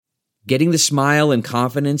Getting the smile and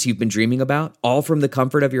confidence you've been dreaming about, all from the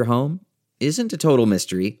comfort of your home, isn't a total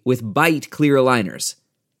mystery with Byte clear aligners.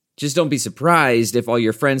 Just don't be surprised if all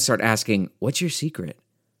your friends start asking, "What's your secret?"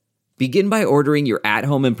 Begin by ordering your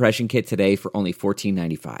at-home impression kit today for only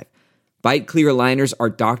 $14.95. Byte clear aligners are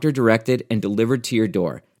doctor-directed and delivered to your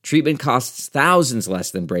door. Treatment costs thousands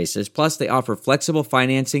less than braces, plus they offer flexible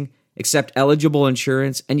financing, accept eligible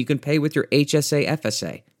insurance, and you can pay with your HSA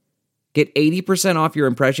FSA. Get 80% off your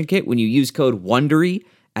impression kit when you use code WONDERY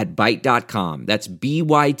at Byte.com. That's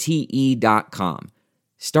BYTE.com.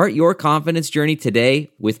 Start your confidence journey today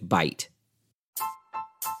with Byte.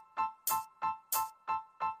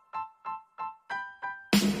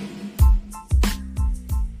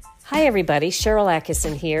 Hi everybody, Cheryl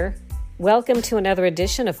Atkinson here. Welcome to another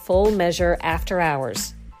edition of Full Measure After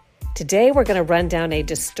Hours. Today we're going to run down a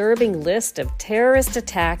disturbing list of terrorist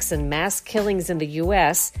attacks and mass killings in the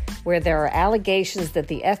U.S. where there are allegations that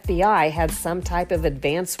the FBI had some type of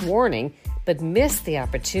advance warning but missed the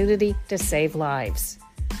opportunity to save lives.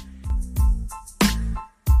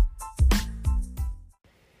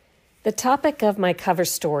 The topic of my cover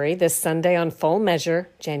story this Sunday on Full Measure,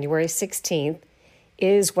 January 16th,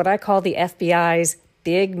 is what I call the FBI's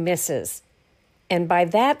big misses. And by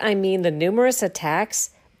that I mean the numerous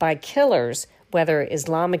attacks by killers, whether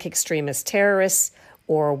Islamic extremist terrorists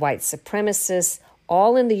or white supremacists,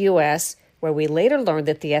 all in the U.S., where we later learned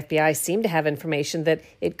that the FBI seemed to have information that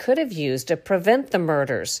it could have used to prevent the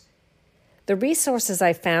murders. The resources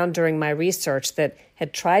I found during my research that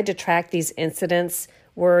had tried to track these incidents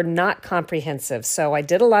were not comprehensive, so I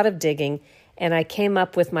did a lot of digging, and I came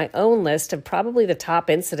up with my own list of probably the top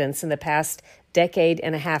incidents in the past decade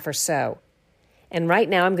and a half or so. And right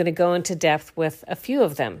now I'm going to go into depth with a few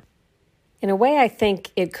of them. In a way, I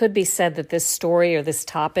think it could be said that this story or this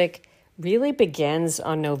topic really begins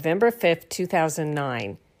on November 5th,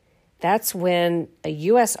 2009. That's when a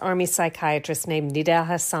U.S. Army psychiatrist named Nidal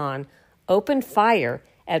Hasan opened fire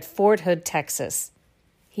at Fort Hood, Texas.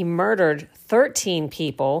 He murdered 13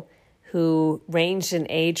 people who ranged in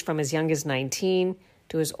age from as young as 19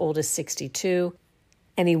 to as old as 62,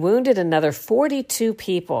 and he wounded another 42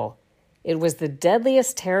 people. It was the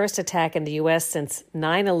deadliest terrorist attack in the U.S. since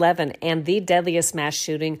 9/11 and the deadliest mass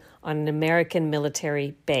shooting on an American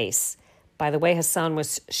military base. By the way, Hasan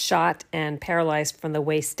was shot and paralyzed from the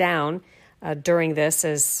waist down during this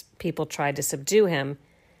as people tried to subdue him.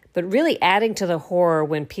 But really adding to the horror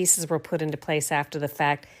when pieces were put into place after the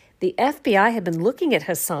fact, the FBI had been looking at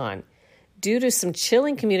Hasan due to some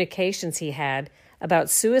chilling communications he had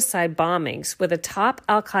about suicide bombings with a top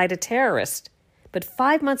al-Qaeda terrorist. But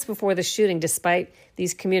 5 months before the shooting, despite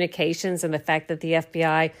these communications and the fact that the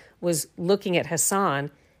FBI was looking at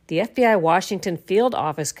Hasan, the FBI Washington field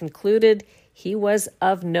office concluded he was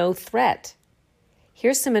of no threat.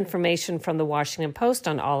 Here's some information from the Washington Post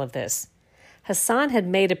on all of this. Hasan had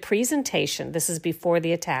made a presentation, this is before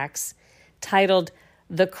the attacks, titled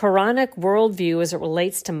 "The Quranic Worldview as it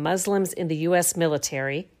Relates to Muslims in the U.S.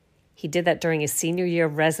 Military." He did that during his senior year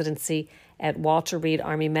of residency at Walter Reed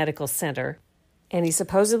Army Medical Center. And he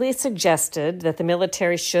supposedly suggested that the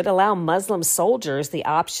military should allow Muslim soldiers the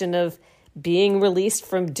option of being released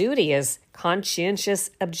from duty as conscientious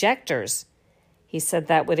objectors. He said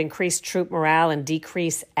that would increase troop morale and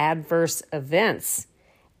decrease adverse events.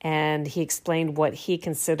 And he explained what he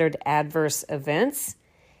considered adverse events.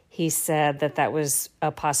 He said that that was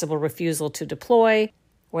a possible refusal to deploy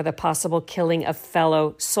or the possible killing of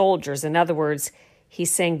fellow soldiers. In other words,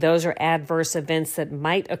 he's saying those are adverse events that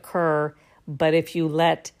might occur, but if you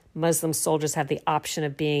let Muslim soldiers have the option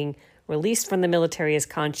of being released from the military as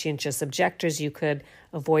conscientious objectors, you could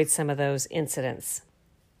avoid some of those incidents.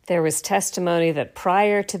 There was testimony that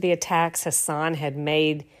prior to the attacks, Hasan had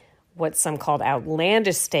made what some called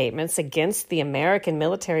outlandish statements against the American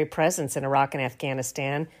military presence in Iraq and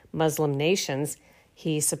Afghanistan, Muslim nations.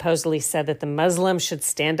 He supposedly said that the Muslims should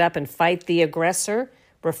stand up and fight the aggressor,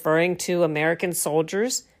 referring to American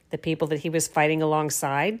soldiers, the people that he was fighting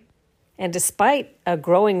alongside. And despite a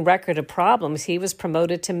growing record of problems, he was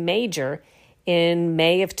promoted to major in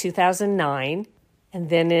May of 2009. And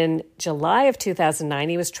then in July of 2009,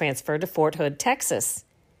 he was transferred to Fort Hood, Texas.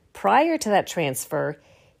 Prior to that transfer,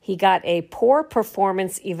 he got a poor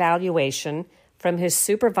performance evaluation from his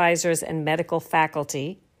supervisors and medical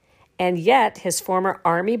faculty, and yet his former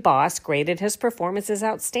Army boss graded his performance as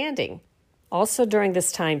outstanding. Also during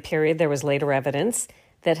this time period, there was later evidence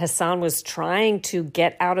that Hasan was trying to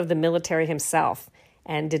get out of the military himself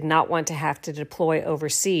and did not want to have to deploy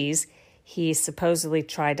overseas. He supposedly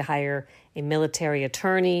tried to hire a military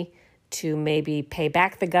attorney to maybe pay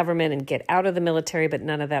back the government and get out of the military, but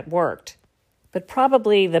none of that worked. But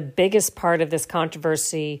probably the biggest part of this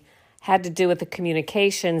controversy had to do with the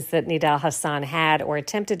communications that Nidal Hasan had or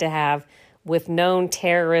attempted to have with known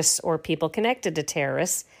terrorists or people connected to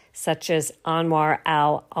terrorists, such as Anwar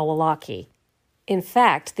al-Awlaki. In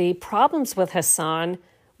fact, the problems with Hasan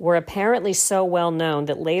were apparently so well known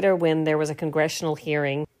that later, when there was a congressional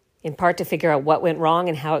hearing, in part to figure out what went wrong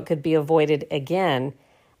and how it could be avoided again,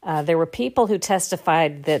 there were people who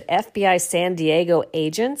testified that FBI San Diego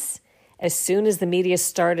agents, as soon as the media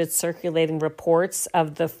started circulating reports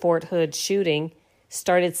of the Fort Hood shooting,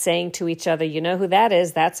 started saying to each other, "You know who that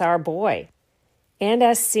is? That's our boy." And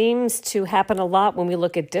as seems to happen a lot when we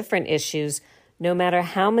look at different issues, no matter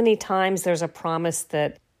how many times there's a promise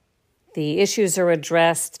that the issues are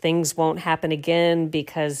addressed, things won't happen again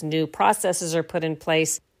because new processes are put in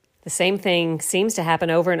place, the same thing seems to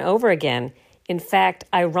happen over and over again. In fact,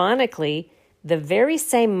 ironically, the very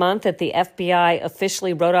same month that the FBI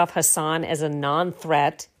officially wrote off Hasan as a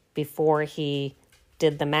non-threat before he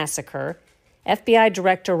did the massacre, FBI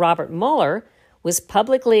Director Robert Mueller was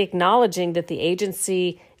publicly acknowledging that the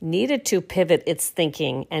agency needed to pivot its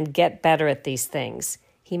thinking and get better at these things.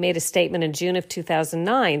 He made a statement in June of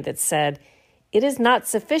 2009 that said, "It is not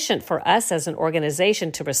sufficient for us as an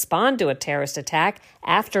organization to respond to a terrorist attack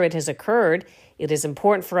after it has occurred. It is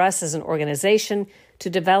important for us as an organization to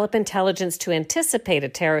develop intelligence to anticipate a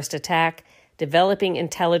terrorist attack, developing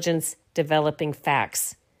intelligence, developing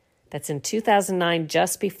facts." That's in 2009,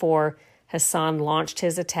 just before Hasan launched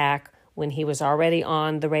his attack, when he was already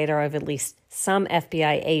on the radar of at least some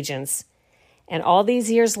FBI agents. And all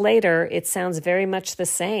these years later, it sounds very much the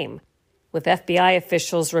same, with FBI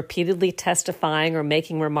officials repeatedly testifying or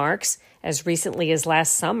making remarks as recently as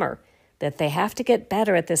last summer that they have to get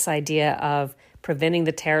better at this idea of preventing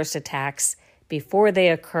the terrorist attacks before they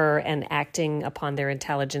occur and acting upon their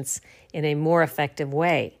intelligence in a more effective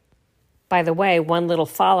way. By the way, one little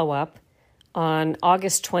follow-up. On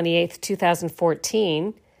August 28,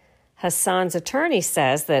 2014, Hasan's attorney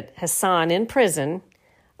says that Hasan, in prison,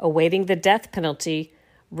 awaiting the death penalty,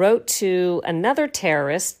 wrote to another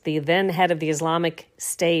terrorist, the then head of the Islamic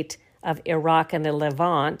State of Iraq and the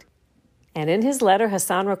Levant, and in his letter,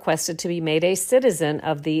 Hasan requested to be made a citizen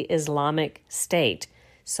of the Islamic State.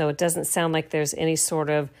 So it doesn't sound like there's any sort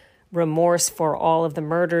of remorse for all of the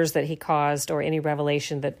murders that he caused or any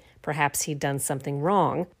revelation that perhaps he'd done something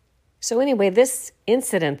wrong. So anyway, this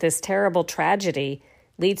incident, this terrible tragedy,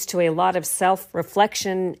 leads to a lot of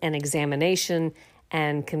self-reflection and examination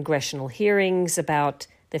and congressional hearings about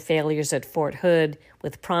the failures at Fort Hood,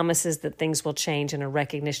 with promises that things will change and a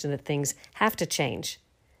recognition that things have to change.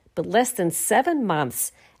 But less than 7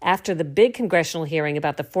 months after the big congressional hearing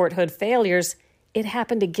about the Fort Hood failures, it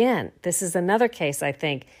happened again. This is another case, I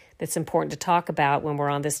think, that's important to talk about when we're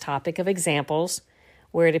on this topic of examples,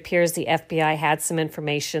 where it appears the FBI had some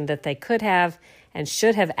information that they could have and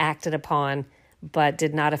should have acted upon, but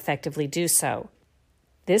did not effectively do so.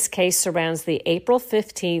 This case surrounds the April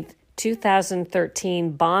 15th,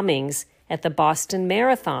 2013 bombings at the Boston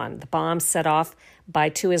Marathon, the bombs set off by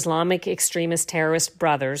 2 Islamic extremist terrorist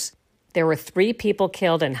brothers. There were 3 people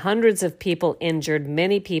killed and hundreds of people injured.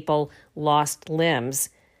 Many people lost limbs.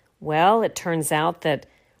 Well, it turns out that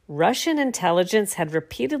Russian intelligence had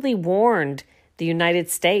repeatedly warned the United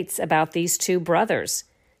States about these 2 brothers.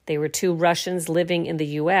 They were 2 Russians living in the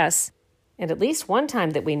U.S., and at least one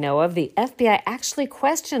time that we know of, the FBI actually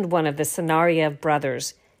questioned one of the Tsarnaev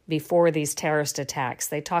brothers before these terrorist attacks.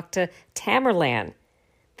 They talked to Tamerlan.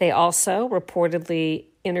 They also reportedly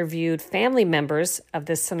interviewed family members of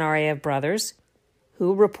the Tsarnaev brothers,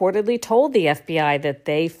 who reportedly told the FBI that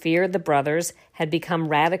they feared the brothers had become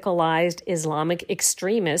radicalized Islamic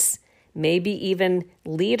extremists, maybe even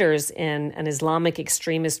leaders in an Islamic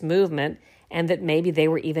extremist movement, and that maybe they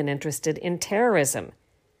were even interested in terrorism.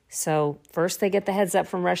 So first they get the heads up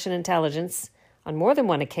from Russian intelligence. On more than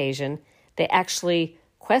one occasion, they actually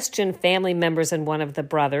questioned family members and one of the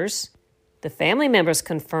brothers. The family members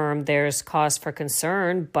confirmed there's cause for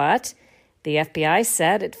concern, but the FBI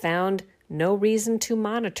said it found no reason to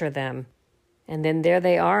monitor them. And then there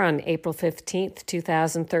they are on April 15th,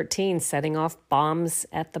 2013, setting off bombs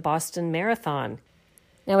at the Boston Marathon.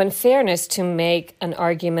 Now, in fairness, to make an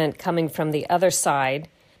argument coming from the other side,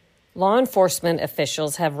 law enforcement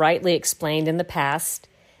officials have rightly explained in the past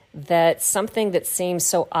that something that seems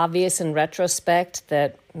so obvious in retrospect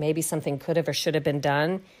that maybe something could have or should have been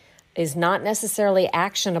done is not necessarily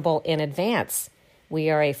actionable in advance. We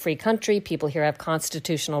are a free country. People here have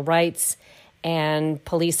constitutional rights, and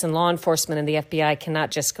police and law enforcement and the FBI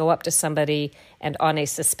cannot just go up to somebody and on a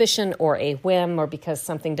suspicion or a whim or because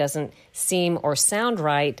something doesn't seem or sound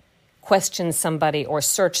right, question somebody or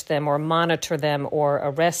search them or monitor them or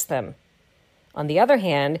arrest them. On the other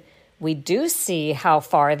hand, we do see how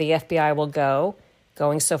far the FBI will go,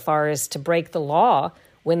 going so far as to break the law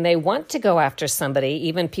when they want to go after somebody,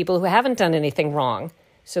 even people who haven't done anything wrong.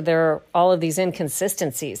 So there are all of these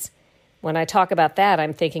inconsistencies. When I talk about that,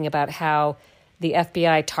 I'm thinking about how the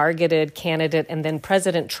FBI targeted candidate and then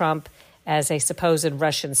President Trump as a supposed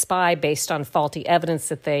Russian spy based on faulty evidence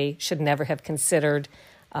that they should never have considered,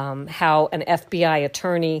 how an FBI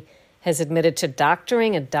attorney has admitted to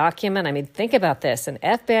doctoring a document. I mean, think about this, an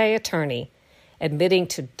FBI attorney admitting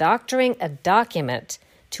to doctoring a document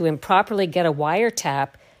to improperly get a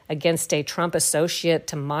wiretap against a Trump associate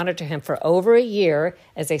to monitor him for over a year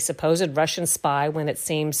as a supposed Russian spy when it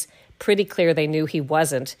seems pretty clear they knew he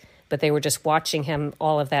wasn't, but they were just watching him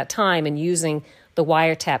all of that time and using the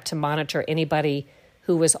wiretap to monitor anybody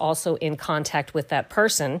who was also in contact with that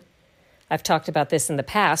person. I've talked about this in the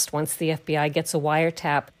past. Once the FBI gets a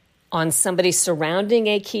wiretap on somebody surrounding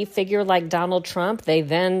a key figure like Donald Trump, they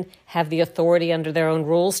then have the authority under their own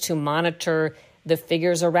rules to monitor the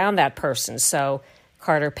figures around that person. So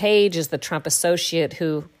Carter Page is the Trump associate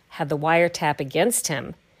who had the wiretap against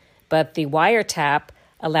him, but the wiretap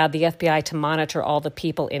allowed the FBI to monitor all the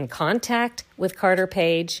people in contact with Carter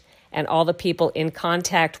Page and all the people in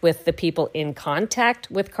contact with the people in contact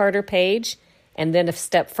with Carter Page, and then a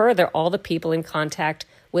step further, all the people in contact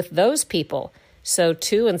with those people. So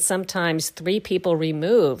 2 and sometimes 3 people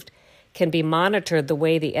removed can be monitored the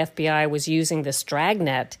way the FBI was using this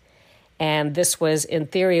dragnet. And this was, in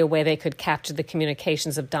theory, a way they could capture the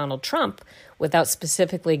communications of Donald Trump without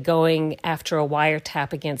specifically going after a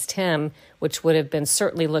wiretap against him, which would have been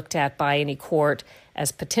certainly looked at by any court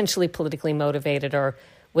as potentially politically motivated or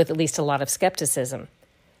with at least a lot of skepticism.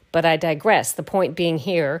 But I digress. The point being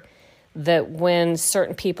here that when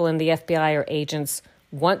certain people in the FBI or agents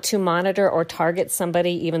want to monitor or target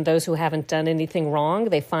somebody, even those who haven't done anything wrong,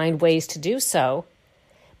 they find ways to do so.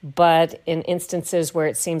 But in instances where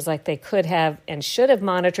it seems like they could have and should have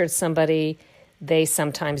monitored somebody, they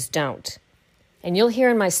sometimes don't. And you'll hear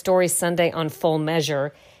in my story Sunday on Full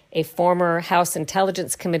Measure, a former House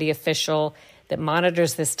Intelligence Committee official that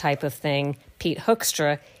monitors this type of thing, Pete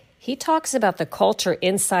Hoekstra. He talks about the culture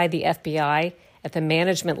inside the FBI at the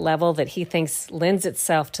management level that he thinks lends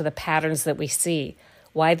itself to the patterns that we see.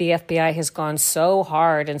 Why the FBI has gone so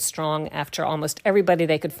hard and strong after almost everybody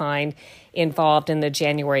they could find involved in the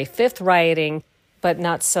January 5th rioting, but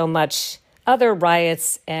not so much other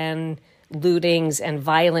riots and lootings and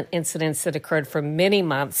violent incidents that occurred for many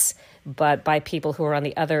months, but by people who are on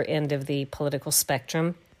the other end of the political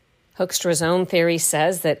spectrum. Hoekstra's own theory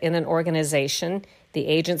says that in an organization, the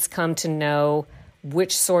agents come to know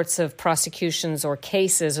which sorts of prosecutions or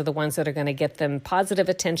cases are the ones that are going to get them positive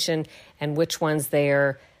attention and which ones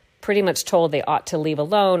they're pretty much told they ought to leave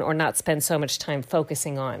alone or not spend so much time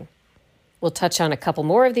focusing on. We'll touch on a couple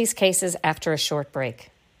more of these cases after a short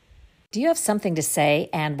break. Do you have something to say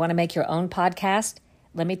and want to make your own podcast?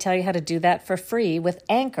 Let me tell you how to do that for free with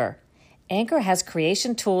Anchor. Anchor has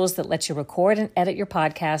creation tools that let you record and edit your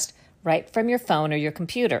podcast right from your phone or your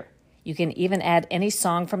computer. You can even add any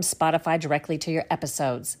song from Spotify directly to your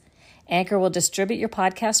episodes. Anchor will distribute your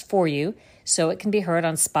podcast for you so it can be heard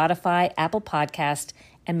on Spotify, Apple Podcast,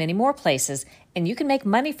 and many more places, and you can make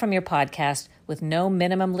money from your podcast with no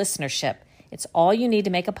minimum listenership. It's all you need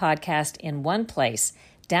to make a podcast in one place.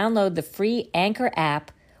 Download the free Anchor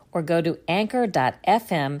app or go to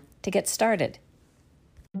anchor.fm to get started.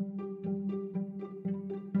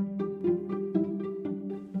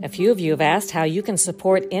 A few of you have asked how you can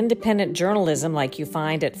support independent journalism like you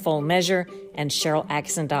find at Full Measure and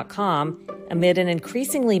SharylAttkisson.com amid an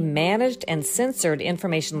increasingly managed and censored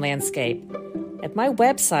information landscape. At my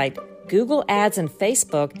website, Google Ads and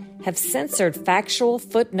Facebook have censored factual,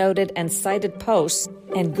 footnoted, and cited posts,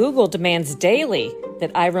 and Google demands daily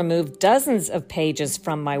that I remove dozens of pages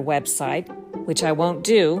from my website, which I won't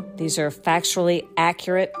do. These are factually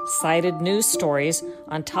accurate, cited news stories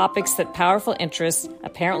on topics that powerful interests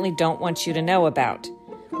apparently don't want you to know about.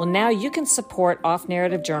 Well, now you can support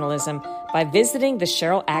off-narrative journalism by visiting the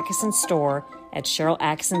Sharyl Attkisson store at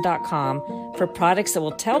SharylAttkisson.com for products that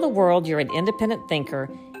will tell the world you're an independent thinker,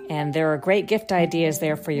 and there are great gift ideas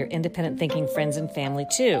there for your independent thinking friends and family,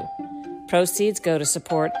 too. Proceeds go to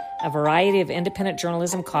support a variety of independent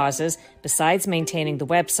journalism causes besides maintaining the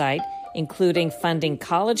website, including funding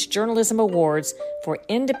college journalism awards for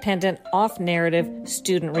independent, off-narrative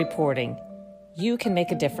student reporting. You can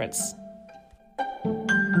make a difference.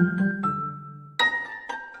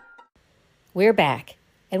 We're back,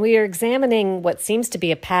 and we are examining what seems to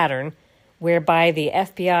be a pattern whereby the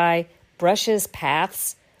FBI brushes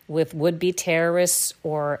paths with would-be terrorists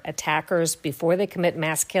or attackers before they commit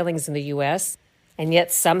mass killings in the U.S., and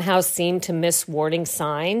yet somehow seem to miss warning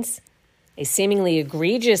signs. A seemingly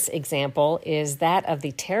egregious example is that of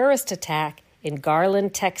the terrorist attack in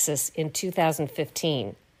Garland, Texas in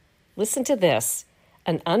 2015. Listen to this.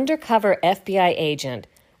 An undercover FBI agent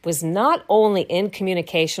was not only in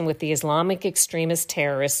communication with the Islamic extremist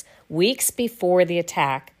terrorists weeks before the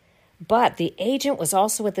attack, but the agent was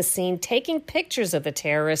also at the scene taking pictures of the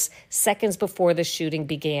terrorists seconds before the shooting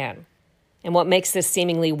began. And what makes this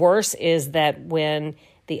seemingly worse is that when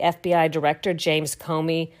the FBI director, James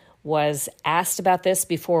Comey, was asked about this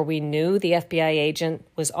before we knew the FBI agent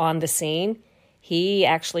was on the scene, he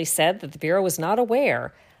actually said that the Bureau was not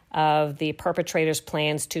aware of the perpetrator's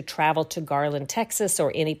plans to travel to Garland, Texas,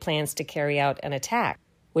 or any plans to carry out an attack,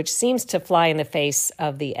 which seems to fly in the face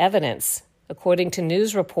of the evidence. According to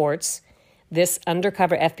news reports, this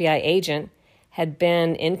undercover FBI agent had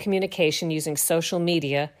been in communication using social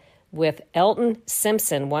media with Elton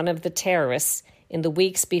Simpson, one of the terrorists, in the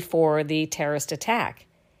weeks before the terrorist attack.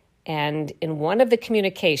 And in one of the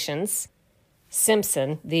communications,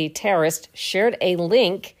 Simpson, the terrorist, shared a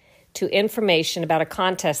link to information about a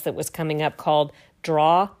contest that was coming up called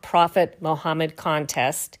Draw Prophet Muhammad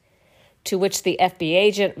Contest, to which the FBI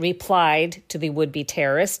agent replied to the would-be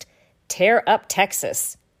terrorist, "Tear up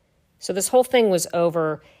Texas." So this whole thing was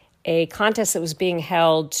over a contest that was being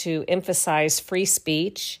held to emphasize free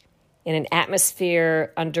speech in an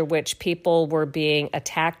atmosphere under which people were being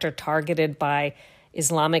attacked or targeted by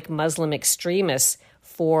Islamic Muslim extremists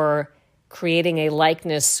for creating a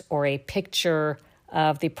likeness or a picture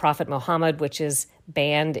of the Prophet Muhammad, which is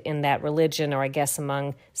banned in that religion, or I guess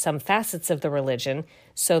among some facets of the religion.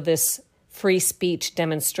 So this free speech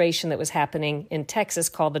demonstration that was happening in Texas,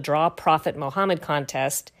 called the Draw Prophet Muhammad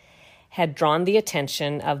Contest, had drawn the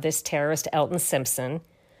attention of this terrorist, Elton Simpson,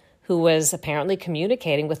 who was apparently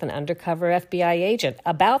communicating with an undercover FBI agent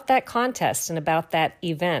about that contest and about that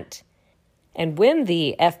event. And when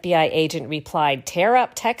the FBI agent replied, "Tear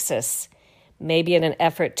up Texas," maybe in an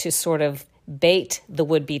effort to sort of bait the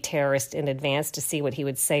would-be terrorist in advance to see what he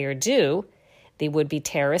would say or do, the would-be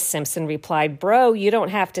terrorist, Simpson, replied, "Bro, you don't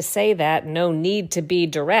have to say that. No need to be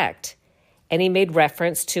direct." And he made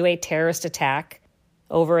reference to a terrorist attack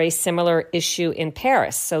over a similar issue in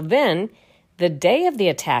Paris. So then, the day of the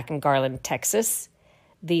attack in Garland, Texas,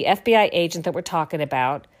 the FBI agent that we're talking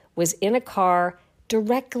about was in a car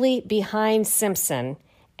directly behind Simpson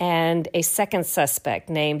and a second suspect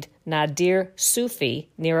named Nadir Sufi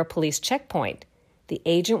near a police checkpoint. The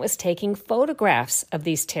agent was taking photographs of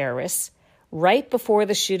these terrorists right before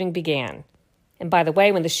the shooting began. And by the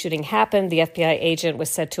way, when the shooting happened, the FBI agent was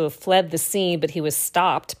said to have fled the scene, but he was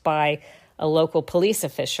stopped by a local police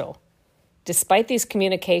official. Despite these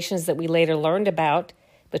communications that we later learned about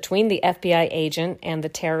between the FBI agent and the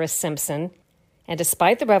terrorist Simpson, and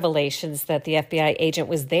despite the revelations that the FBI agent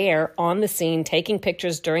was there on the scene taking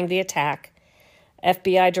pictures during the attack,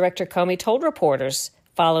 FBI Director Comey told reporters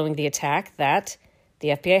following the attack that the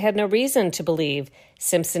FBI had no reason to believe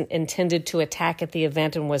Simpson intended to attack at the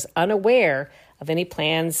event and was unaware of any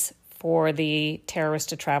plans for the terrorist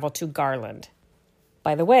to travel to Garland.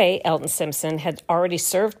 By the way, Elton Simpson had already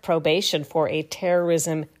served probation for a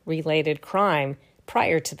terrorism-related crime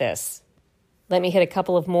prior to this. Let me hit a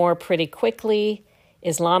couple of more pretty quickly.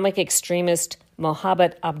 Islamic extremist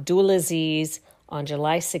Mohammed Abdulaziz on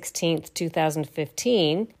July 16,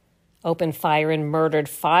 2015, opened fire and murdered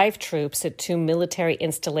 5 troops at 2 military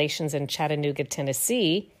installations in Chattanooga,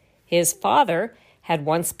 Tennessee. His father had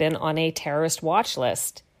once been on a terrorist watch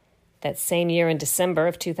list. That same year in December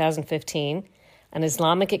of 2015, an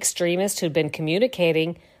Islamic extremist who'd been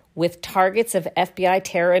communicating with targets of FBI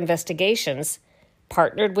terror investigations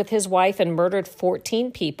partnered with his wife and murdered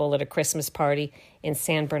 14 people at a Christmas party in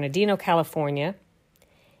San Bernardino, California.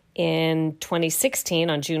 In 2016,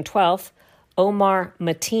 on June 12th, Omar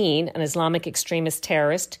Mateen, an Islamic extremist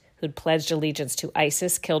terrorist who'd pledged allegiance to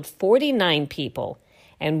ISIS, killed 49 people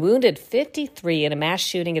and wounded 53 in a mass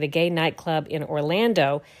shooting at a gay nightclub in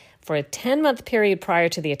Orlando. For a 10-month period prior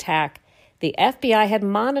to the attack, the FBI had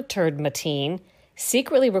monitored Mateen,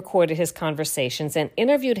 secretly recorded his conversations, and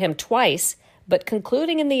interviewed him twice, but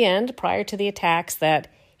concluding in the end, prior to the attacks, that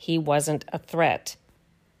he wasn't a threat.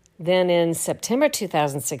 Then in September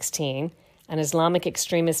 2016, an Islamic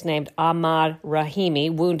extremist named Ahmad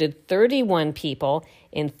Rahimi wounded 31 people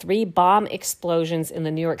in 3 bomb explosions in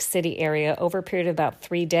the New York City area over a period of about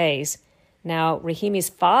 3 days. Now, Rahimi's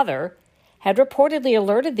father had reportedly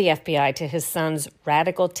alerted the FBI to his son's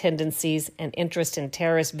radical tendencies and interest in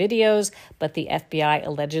terrorist videos, but the FBI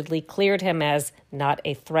allegedly cleared him as not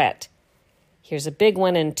a threat. Here's a big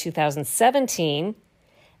one in 2017.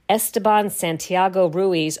 Esteban Santiago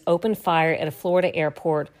Ruiz opened fire at a Florida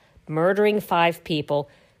airport, murdering 5 people.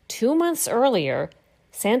 2 months earlier,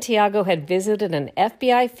 Santiago had visited an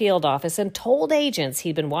FBI field office and told agents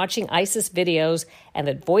he'd been watching ISIS videos and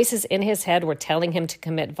that voices in his head were telling him to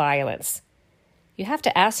commit violence. You have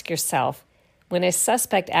to ask yourself, when a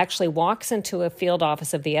suspect actually walks into a field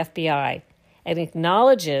office of the FBI and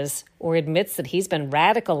acknowledges or admits that he's been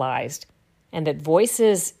radicalized and that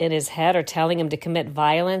voices in his head are telling him to commit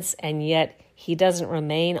violence, and yet he doesn't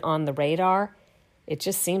remain on the radar, it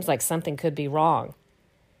just seems like something could be wrong.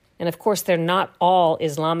 And of course, they're not all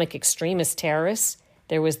Islamic extremist terrorists.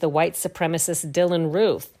 There was the white supremacist Dylan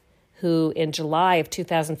Ruth, who in July of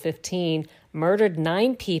 2015 murdered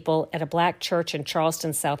 9 people at a black church in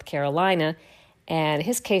Charleston, South Carolina. And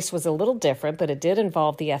his case was a little different, but it did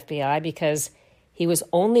involve the FBI because he was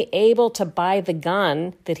only able to buy the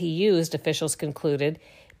gun that he used, officials concluded,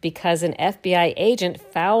 because an FBI agent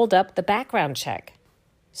fouled up the background check.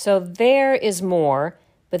 So there is more,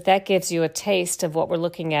 but that gives you a taste of what we're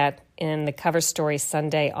looking at in the cover story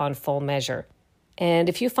Sunday on Full Measure. And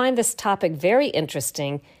if you find this topic very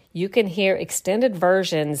interesting, you can hear extended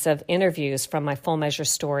versions of interviews from my Full Measure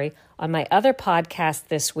story on my other podcast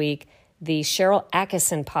this week, the Sharyl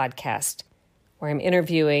Attkisson podcast, where I'm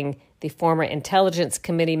interviewing the former Intelligence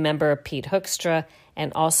Committee member Pete Hoekstra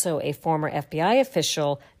and also a former FBI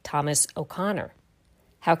official, Thomas O'Connor.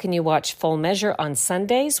 How can you watch Full Measure on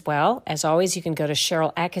Sundays? Well, as always, you can go to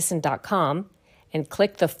SharylAttkisson.com and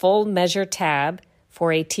click the Full Measure tab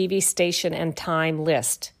for a TV station and time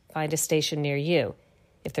list. Find a station near you.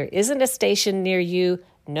 If there isn't a station near you,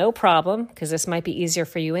 no problem, because this might be easier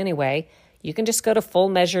for you anyway. You can just go to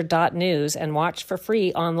fullmeasure.news and watch for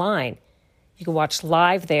free online. You can watch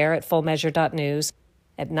live there at fullmeasure.news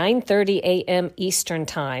at 9:30 a.m. Eastern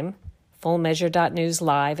Time, fullmeasure.news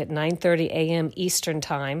live at 9:30 a.m. Eastern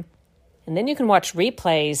Time. And then you can watch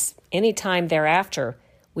replays anytime thereafter.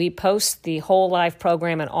 We post the whole live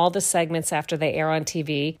program and all the segments after they air on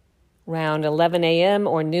TV around 11 a.m.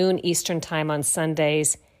 or noon Eastern Time on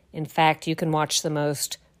Sundays. In fact, you can watch the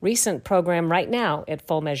most recent program right now at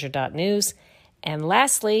fullmeasure.news. And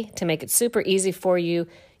lastly, to make it super easy for you,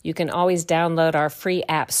 you can always download our free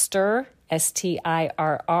app Stirr,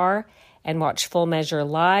 STIRR, and watch Full Measure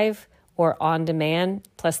live or on demand.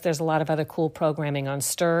 Plus, there's a lot of other cool programming on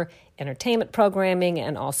Stirr, entertainment programming,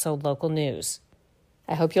 and also local news.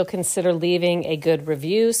 I hope you'll consider leaving a good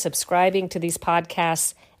review, subscribing to these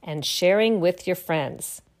podcasts, and sharing with your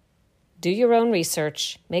friends. Do your own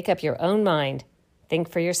research, make up your own mind, think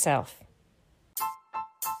for yourself.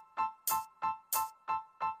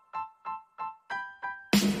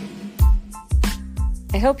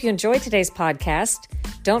 I hope you enjoyed today's podcast.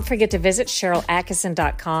 Don't forget to visit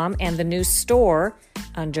SharylAttkisson.com and the new store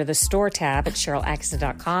under the store tab at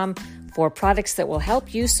SharylAttkisson.com for products that will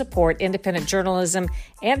help you support independent journalism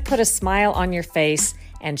and put a smile on your face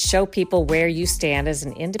and show people where you stand as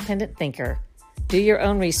an independent thinker. Do your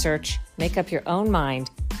own research, make up your own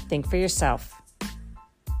mind, think for yourself.